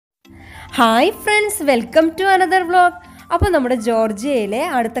Hi friends, welcome to another vlog. അപ്പോൾ നമ്മുടെ ജോർജിയയിലെ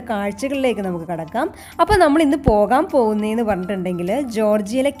അടുത്ത കാഴ്ചകളിലേക്ക് നമുക്ക് കടക്കാം. അപ്പോൾ നമ്മൾ ഇന്ന് പോകാൻ പോകുന്നതെന്ന് പറഞ്ഞിട്ടുണ്ടെങ്കിൽ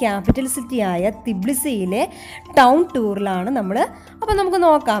ജോർജിയയിലെ ക്യാപിറ്റൽ സിറ്റിയായ തിബ്ലിസിയിലെ ടൗൺ ടൂറിലാണ് നമ്മൾ. അപ്പോൾ നമുക്ക്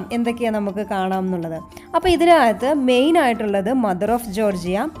നോക്കാം എന്തൊക്കെയാണ് നമുക്ക് കാണാം എന്നുള്ളത്. അപ്പോൾ ഇതിനകത്ത് മെയിൻ ആയിട്ടുള്ളത് മദർ ഓഫ്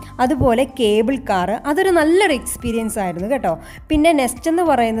ജോർജിയ, അതുപോലെ കേബിൾ കാർ, അതൊരു നല്ലൊരു എക്സ്പീരിയൻസ് ആയിരുന്നു കേട്ടോ. പിന്നെ നെക്സ്റ്റ് എന്ന്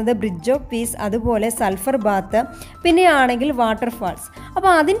പറയുന്നത് ബ്രിഡ്ജ് ഓഫ് പീസ്, അതുപോലെ സൾഫർ ബാത്ത്, പിന്നെ ആണെങ്കിൽ വാട്ടർഫാൾസ്.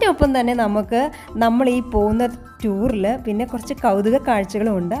 അപ്പോൾ അതിൻ്റെ ഒപ്പം തന്നെ നമുക്ക് നമ്മൾ ഈ പോകുന്ന ടൂറിൽ പിന്നെ കുറച്ച് കൗതുക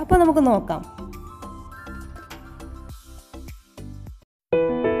കാഴ്ചകളും ഉണ്ട്. അപ്പോൾ നമുക്ക് നോക്കാം.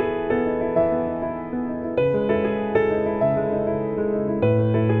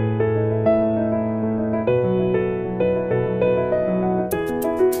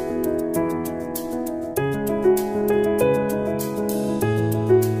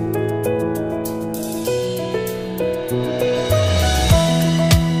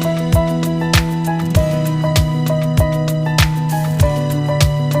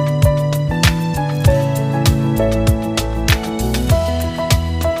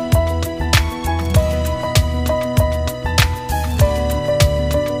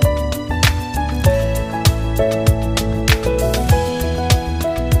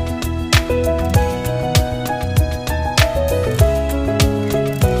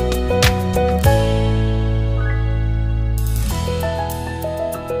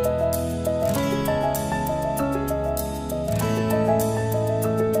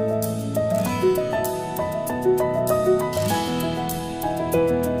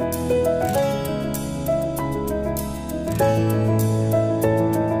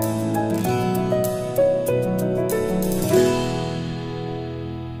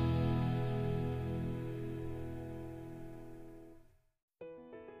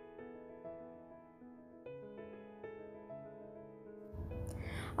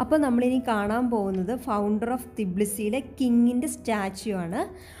 അപ്പോൾ നമ്മളിനി കാണാൻ പോകുന്നത് ഫൗണ്ടർ ഓഫ് തിബ്ലിസിയിലെ കിങ്ങിൻ്റെ സ്റ്റാച്യു ആണ്.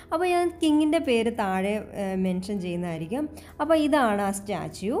 അപ്പോൾ ഞാൻ കിങ്ങിൻ്റെ പേര് താഴെ മെൻഷൻ ചെയ്യുന്നതായിരിക്കും. അപ്പോൾ ഇതാണ് ആ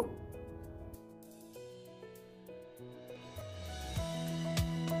സ്റ്റാച്യു.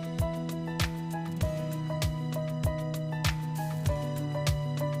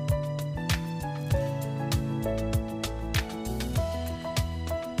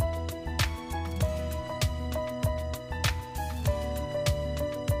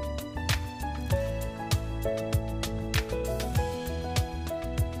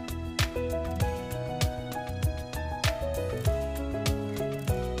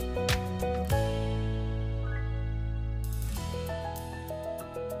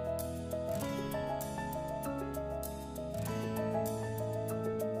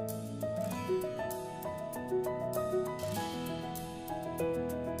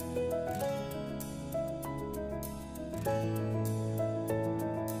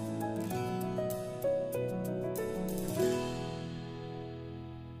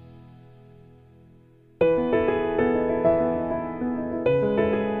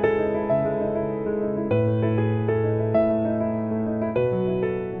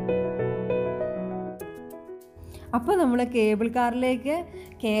 അപ്പോൾ നമ്മൾ കേബിൾ കാറിലേക്ക്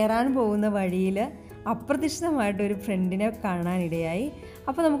കയറാൻ പോകുന്ന വഴിയിൽ അപ്രതീക്ഷിതമായിട്ടൊരു ഫ്രണ്ടിനെ കാണാനിടയായി.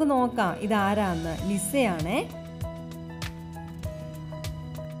 അപ്പോൾ നമുക്ക് നോക്കാം ഇതാരാന്ന്. ലിസയാണേ.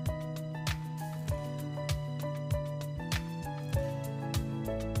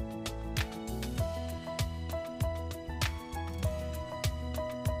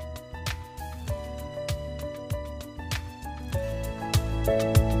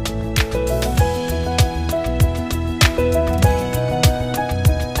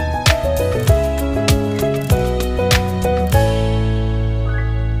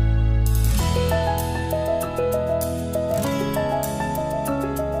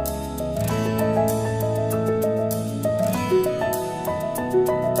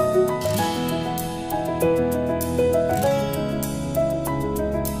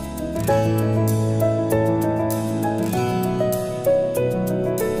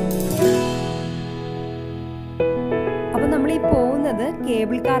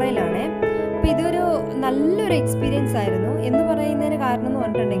 കേബിൾ കാറിലാണ്. അപ്പോൾ ഇതൊരു നല്ലൊരു എക്സ്പീരിയൻസ് ആയിരുന്നു. എന്ന് പറയുന്നതിന് കാരണം എന്ന്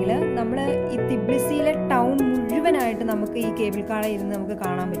പറഞ്ഞിട്ടുണ്ടെങ്കിൽ നമ്മൾ ഈ തിബ്ലിസിയിലെ ടൗൺ മുഴുവനായിട്ട് നമുക്ക് ഈ കേബിൾ കാറിൽ ഇരുന്ന് നമുക്ക്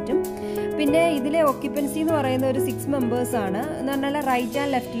കാണാൻ പറ്റും. പിന്നെ ഇതിലെ ഒക്യുപ്പൻസി എന്ന് പറയുന്ന ഒരു 6 മെമ്പേഴ്സാണ്. എന്ന് പറഞ്ഞാൽ റൈറ്റ്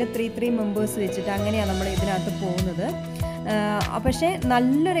ആൻഡ് ലെഫ്റ്റിൽ 3 മെമ്പേഴ്സ് വെച്ചിട്ട് അങ്ങനെയാണ് നമ്മൾ ഇതിനകത്ത് പോകുന്നത്. പക്ഷേ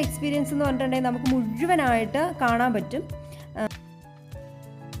നല്ലൊരു എക്സ്പീരിയൻസ് എന്ന് പറഞ്ഞിട്ടുണ്ടെങ്കിൽ നമുക്ക് മുഴുവനായിട്ട് കാണാൻ പറ്റും.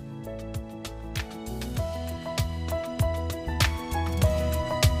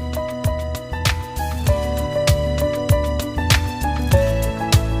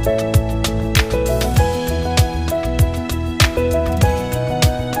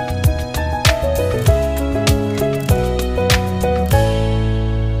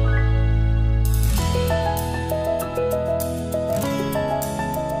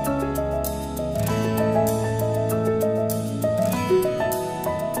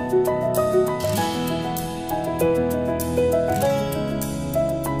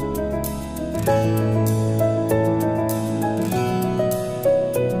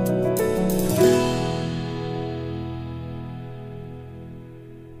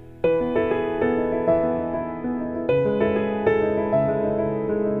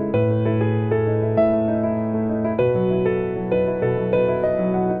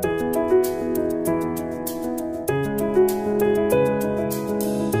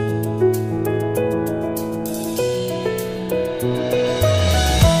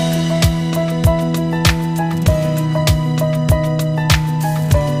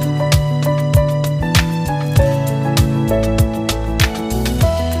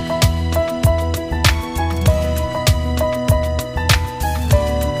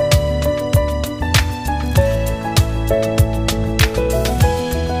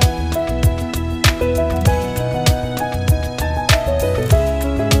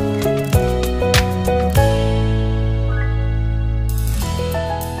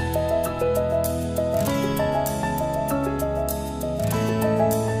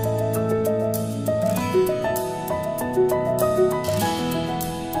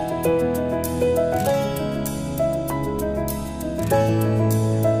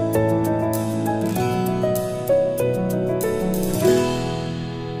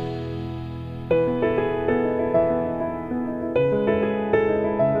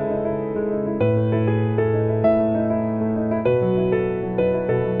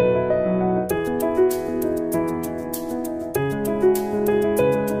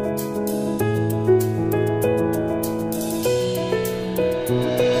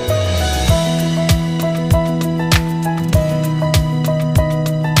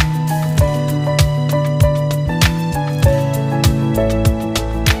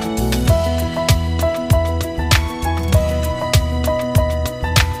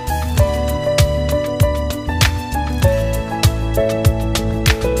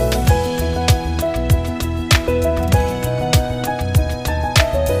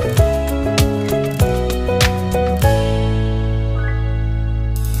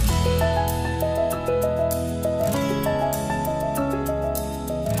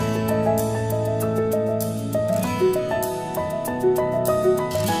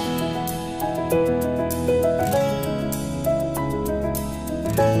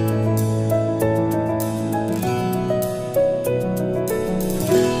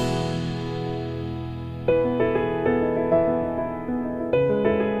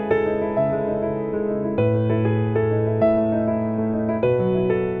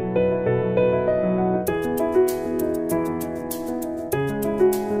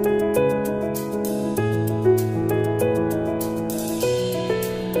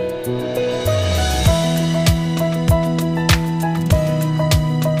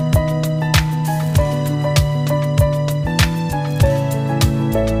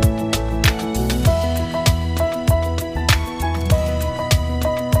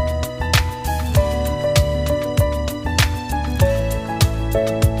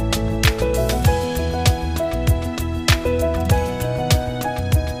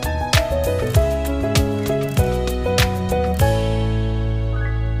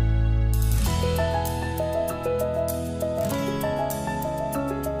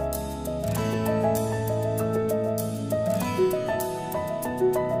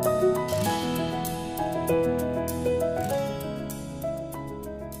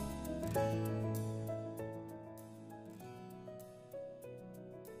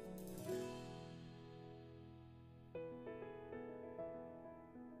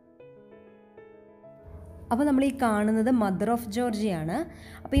 അപ്പോൾ നമ്മൾ ഈ കാണുന്നത് മദർ ഓഫ് ജോർജിയാണ്.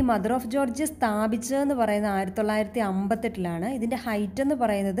 അപ്പോൾ ഈ മദർ ഓഫ് ജോർജി സ്ഥാപിച്ചതെന്ന് പറയുന്നത് 1958-ലാണ്. ഇതിൻ്റെ ഹൈറ്റ് എന്ന്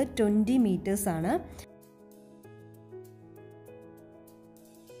പറയുന്നത് 20 meters ആണ്.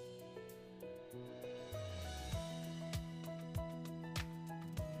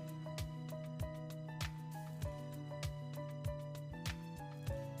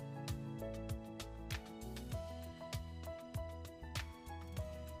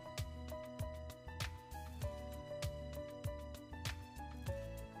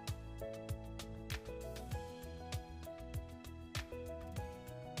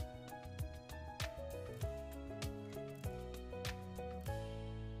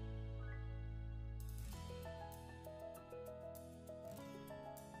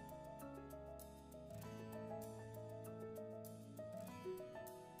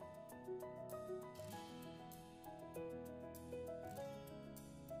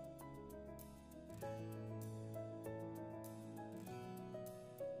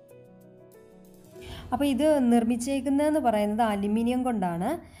 അപ്പോൾ ഇത് നിർമ്മിച്ചേക്കുന്നതെന്ന് പറയുന്നത് അലുമിനിയം കൊണ്ടാണ്.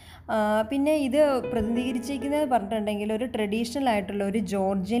 പിന്നെ ഇത് പ്രതിനിധീകരിച്ചിരിക്കുന്നത് പറഞ്ഞിട്ടുണ്ടെങ്കിൽ ഒരു ട്രഡീഷണൽ ആയിട്ടുള്ള ഒരു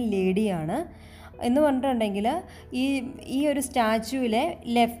ജോർജിയൻ ലേഡിയാണ് എന്ന് പറഞ്ഞിട്ടുണ്ടെങ്കിൽ ഈ ഒരു സ്റ്റാച്യൂവിലെ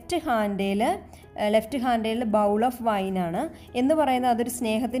ലെഫ്റ്റ് ഹാൻഡിൽ ബൗൾ ഓഫ് വൈനാണ് എന്ന് പറയുന്നത് അതൊരു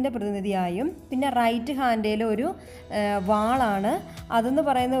സ്നേഹത്തിൻ്റെ പ്രതിനിധിയായും, പിന്നെ റൈറ്റ് ഹാൻഡിൽ ഒരു വാളാണ്, അതെന്ന്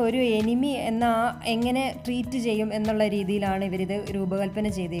പറയുന്നത് ഒരു എനിമി എങ്ങനെ ട്രീറ്റ് ചെയ്യും എന്നുള്ള രീതിയിലാണ് ഇവരിത് രൂപകൽപ്പന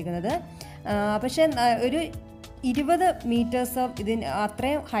ചെയ്തിരിക്കുന്നത്. പക്ഷേ ഒരു 20 meters ഇതിന്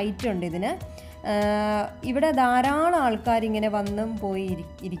അത്രയും ഹൈറ്റ് ഉണ്ട് ഇതിന്. ഇവിടെ ധാരാളം ആൾക്കാരിങ്ങനെ വന്നും പോയി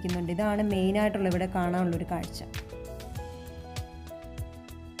ഇരിക്കുന്നുണ്ട്. ഇതാണ് മെയിനായിട്ടുള്ള ഇവിടെ കാണാനുള്ളൊരു കാഴ്ച.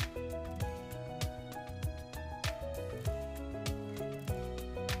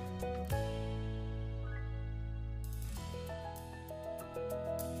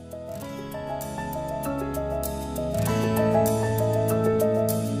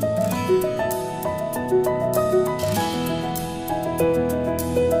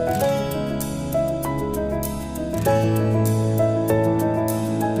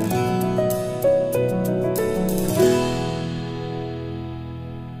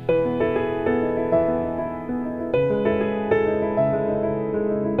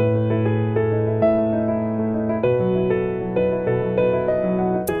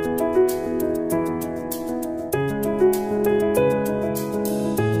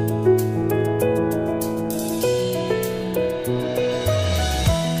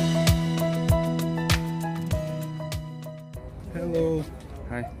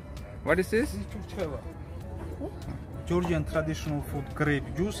 What is this? Georgian traditional food, grape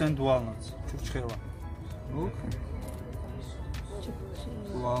juice and walnuts. Churchkhela. Look.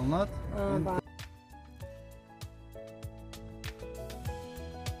 Walnut. And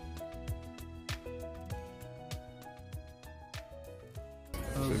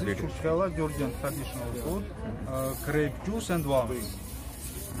this churchkhela, Georgian traditional food, grape juice and walnuts.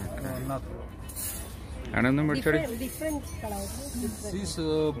 Natural. Different colors. This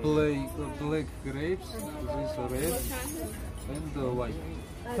black grapes, this red and white.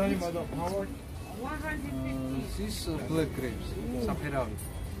 Sorry, madam, how much? This black grapes, saperavi.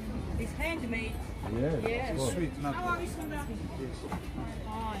 It's handmade. Yes. It's sweet, not Yes.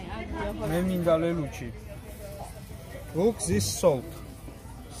 Look, this salt,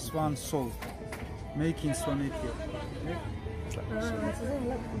 swan salt, making swan here.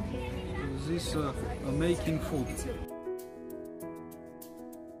 This making food.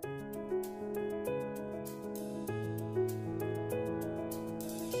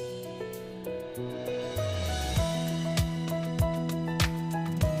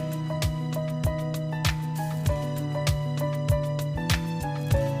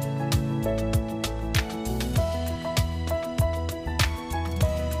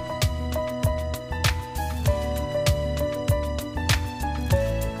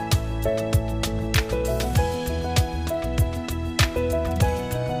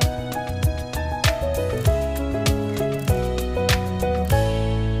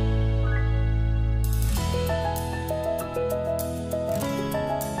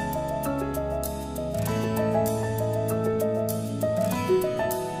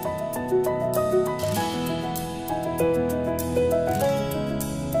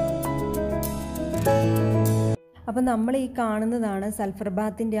 അപ്പോൾ നമ്മൾ ഈ കാണുന്നതാണ് sulphur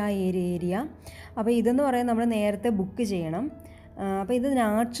ബാത്തിൻ്റെ ആ area. അപ്പോൾ ഇതെന്ന് പറയുന്നത് നമ്മൾ നേരത്തെ ബുക്ക് ചെയ്യണം. അപ്പോൾ ഇത്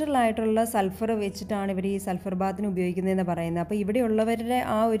നാച്ചുറലായിട്ടുള്ള സൾഫർ വെച്ചിട്ടാണ് ഇവർ ഈ സൾഫർ ബാത്തിന് ഉപയോഗിക്കുന്നതെന്ന് പറയുന്നത്. അപ്പോൾ ഇവിടെയുള്ളവരുടെ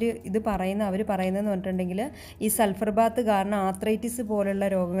ആ ഒരു ഇത് അവർ പറയുന്നതെന്ന് പറഞ്ഞിട്ടുണ്ടെങ്കിൽ ഈ സൾഫർ ബാത്ത് കാരണം ആർത്രൈറ്റിസ് പോലുള്ള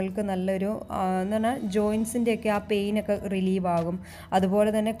രോഗങ്ങൾക്ക് നല്ലൊരു എന്ന് പറഞ്ഞാൽ ജോയിൻസിൻ്റെയൊക്കെ ആ പെയിനൊക്കെ റിലീവ് ആകും,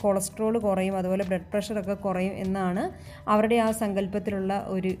 അതുപോലെ തന്നെ കൊളസ്ട്രോൾ കുറയും, അതുപോലെ ബ്ലഡ് പ്രഷറൊക്കെ കുറയും എന്നാണ് അവരുടെ ആ സങ്കല്പത്തിലുള്ള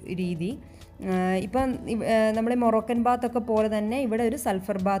ഒരു രീതി. ഇപ്പം നമ്മൾ മൊറോക്കൻ ബാത്തൊക്കെ പോലെ തന്നെ ഇവിടെ ഒരു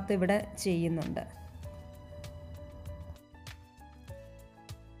സൾഫർ ബാത്ത് ഇവിടെ ചെയ്യുന്നുണ്ട്.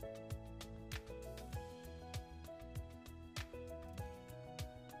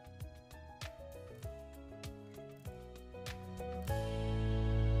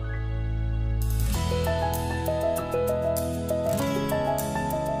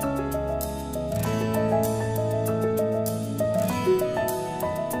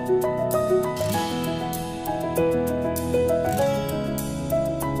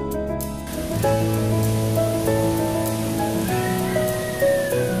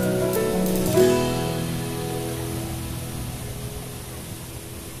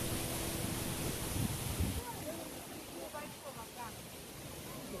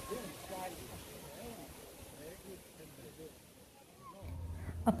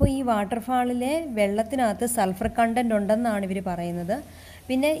 അപ്പോൾ ഈ വാട്ടർഫാളിലെ വെള്ളത്തിനകത്ത് സൾഫർ കണ്ടൻറ്റ് ഉണ്ടെന്നാണ് ഇവർ പറയുന്നത്.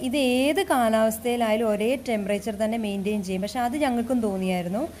 പിന്നെ ഇത് ഏത് കാലാവസ്ഥയിലായാലും ഒരേ ടെമ്പറേച്ചർ തന്നെ മെയിൻറ്റെയിൻ ചെയ്യും. പക്ഷേ അത് ഞങ്ങൾക്കും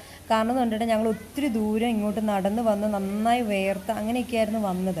തോന്നിയായിരുന്നു. കാരണം എന്ന് പറഞ്ഞിട്ട് ഞങ്ങൾ ഒത്തിരി ദൂരം ഇങ്ങോട്ട് നടന്ന് വന്ന് നന്നായി വേർത്ത് അങ്ങനെയൊക്കെയായിരുന്നു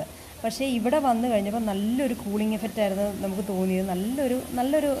വന്നത്. പക്ഷേ ഇവിടെ വന്നു കഴിഞ്ഞപ്പോൾ നല്ലൊരു കൂളിംഗ് എഫക്റ്റ് ആയിരുന്നു നമുക്ക് തോന്നിയത്.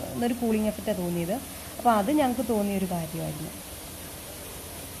 നല്ലൊരു കൂളിംഗ് എഫക്റ്റാണ് തോന്നിയത്. അപ്പോൾ അത് ഞങ്ങൾക്ക് തോന്നിയൊരു കാര്യമായിരുന്നു.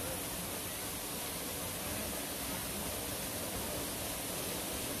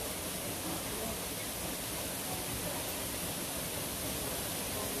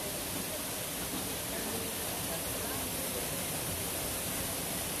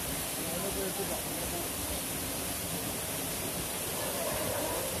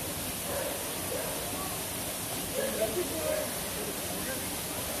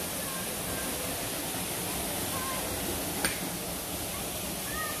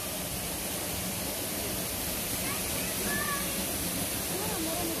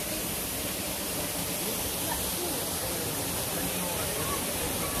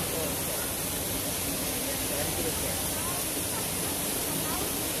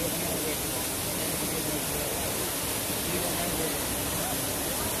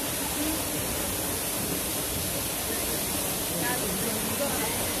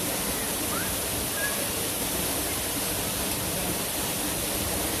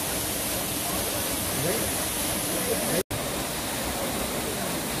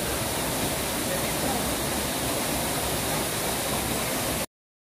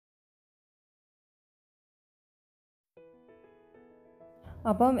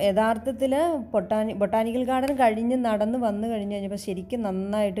 അപ്പം യഥാർത്ഥത്തിൽ ബൊട്ടാനിക്കൽ ഗാർഡൻ കഴിഞ്ഞ് നടന്ന് വന്നു കഴിഞ്ഞപ്പോൾ ശരിക്കും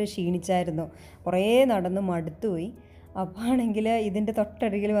നന്നായിട്ട് ക്ഷീണിച്ചായിരുന്നു. കുറേ നടന്ന് മടുത്തുപോയി. അപ്പോൾ ആണെങ്കിൽ ഇതിൻ്റെ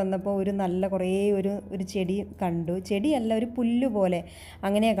തൊട്ടരികിൽ വന്നപ്പോൾ ഒരു ചെടി കണ്ടു. ചെടിയല്ല, ഒരു പുല്ല് പോലെ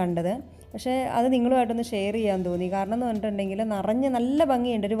അങ്ങനെയാണ് കണ്ടത്. പക്ഷേ അത് നിങ്ങളുമായിട്ടൊന്ന് ഷെയർ ചെയ്യാൻ തോന്നി. കാരണം എന്ന് പറഞ്ഞിട്ടുണ്ടെങ്കിൽ നിറഞ്ഞ് നല്ല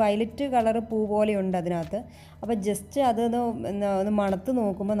ഭംഗിയുണ്ട്. ഒരു വയലറ്റ് കളറ് പൂ പോലെയുണ്ട് അതിനകത്ത്. അപ്പോൾ ജസ്റ്റ് ഒന്ന് മണത്ത്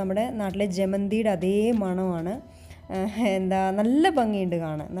നോക്കുമ്പോൾ നമ്മുടെ നാട്ടിലെ ജമന്തിയുടെ അതേ മണമാണ്. നല്ല ഭംഗിയുണ്ട്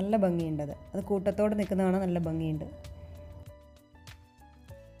കാണാൻ, നല്ല ഭംഗിയുണ്ട്. അത് കൂട്ടത്തോടെ നിൽക്കുന്ന കാണാൻ നല്ല ഭംഗിയുണ്ട്.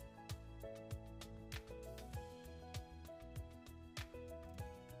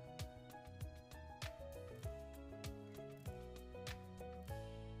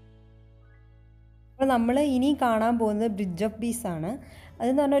 അപ്പോൾ നമ്മൾ ഇനി കാണാൻ പോകുന്നത് ബ്രിഡ്ജ് ഓഫ് പീസ് ആണ്.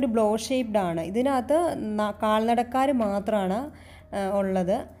 അതെന്ന് പറഞ്ഞാൽ ഒരു ബ്ലോ ഷേപ്ഡ് ആണ്. ഇതിനകത്ത് കാൽനടക്കാർ മാത്രമാണ്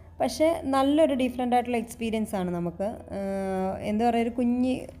ഉള്ളത്. പക്ഷേ നല്ലൊരു ഡിഫറെൻ്റ് ആയിട്ടുള്ള എക്സ്പീരിയൻസ് ആണ് നമുക്ക്. എന്താ പറയുക, ഒരു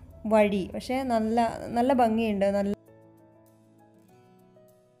കുഞ്ഞ് വഴി, പക്ഷേ നല്ല നല്ല ഭംഗിയുണ്ട്. നല്ല